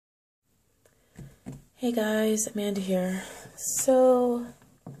Hey guys, Amanda here. So,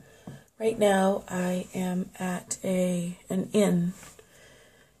 right now I am at an inn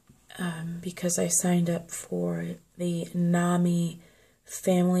because I signed up for the NAMI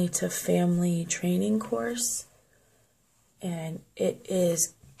family to family training course, and it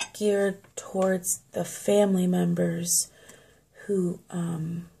is geared towards the family members who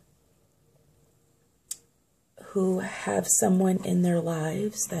have someone in their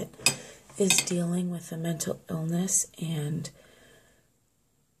lives that is dealing with a mental illness, and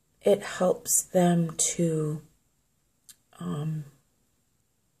it helps them to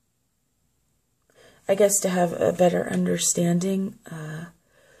to have a better understanding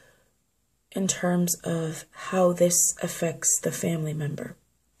in terms of how this affects the family member,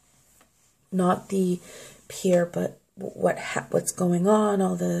 not the peer, but what's going on,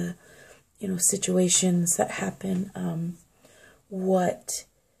 all the situations that happen,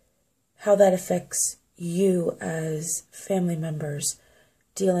 how that affects you as family members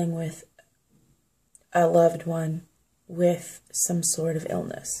dealing with a loved one with some sort of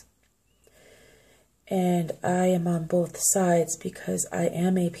illness. And I am on both sides because I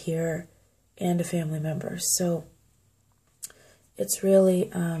am a peer and a family member. So it's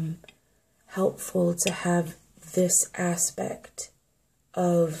really helpful to have this aspect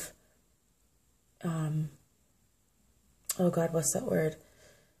of, what's that word?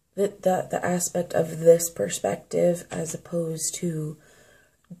 The aspect of this perspective, as opposed to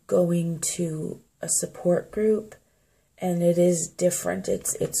going to a support group. And it is different.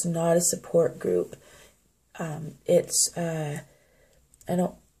 It's not a support group.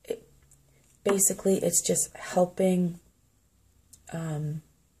 Basically it's just helping,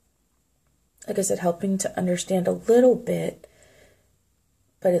 helping to understand a little bit,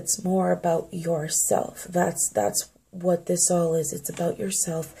 but it's more about yourself. That's what this all is. It's about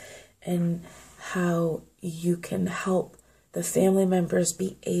yourself and how you can help the family members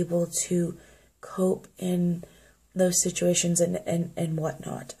be able to cope in those situations and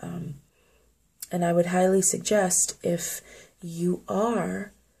whatnot. And I would highly suggest, if you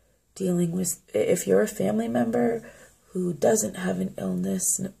are dealing with, if you're a family member who doesn't have an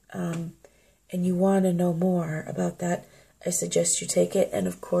illness, and you want to know more about that, I suggest you take it. And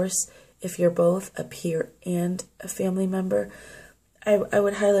of course, if you're both a peer and a family member, I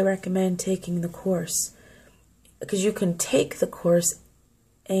would highly recommend taking the course, because you can take the course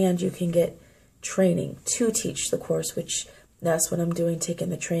and you can get training to teach the course, which that's what I'm doing, taking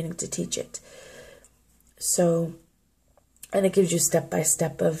the training to teach it. So, and it gives you step by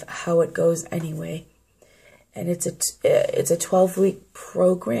step of how it goes anyway. And it's a 12-week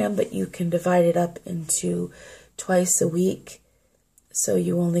program, but you can divide it up into twice a week. So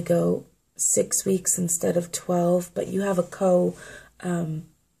you only go 6 weeks instead of 12, but you have a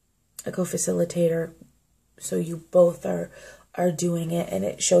co-facilitator, so you both are doing it, and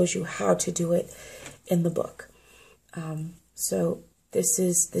it shows you how to do it in the book. So this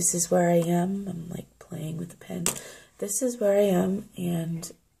is where I am. I'm like playing with the pen. This is where I am,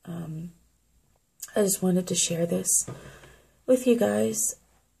 and I just wanted to share this with you guys.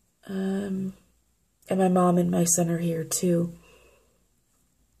 And my mom and my son are here too.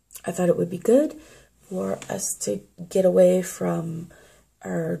 I thought it would be good for us to get away from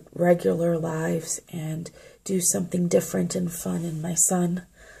our regular lives and do something different and fun. And my son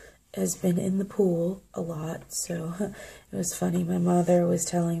has been in the pool a lot, so it was funny. My mother was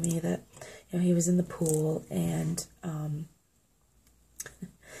telling me that he was in the pool, and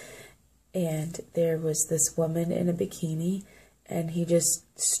there was this woman in a bikini, and he just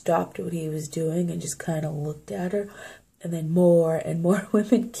stopped what he was doing and just kind of looked at her. And then more and more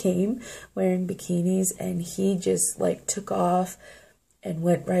women came wearing bikinis, and he just like took off and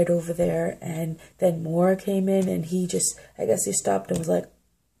went right over there. And then more came in, and he stopped and was like,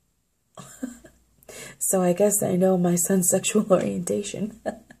 so I guess I know my son's sexual orientation.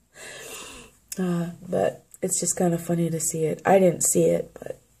 But it's just kind of funny to see it. I didn't see it,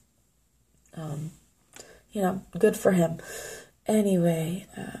 but, good for him. Anyway,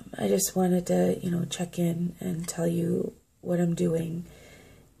 I just wanted to, check in and tell you what I'm doing,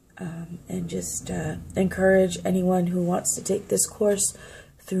 and just encourage anyone who wants to take this course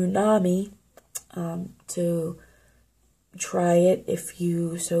through NAMI to try it if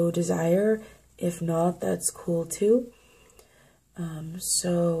you so desire. If not, that's cool too.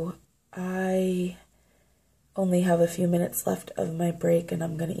 So I only have a few minutes left of my break, and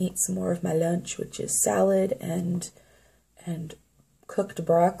I'm going to eat some more of my lunch, which is salad and cooked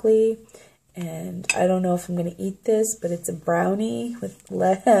broccoli. And I don't know if I'm going to eat this, but it's a brownie with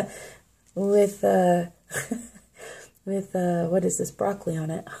what is this, broccoli on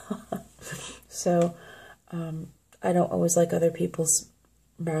it. So, I don't always like other people's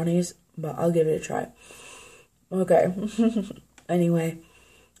brownies, but I'll give it a try. Okay. Anyway,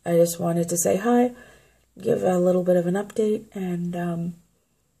 I just wanted to say hi, give a little bit of an update, and,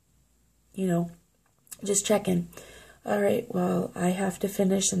 you know, just check in. All right, well, I have to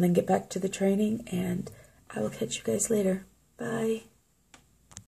finish and then get back to the training, and I will catch you guys later. Bye.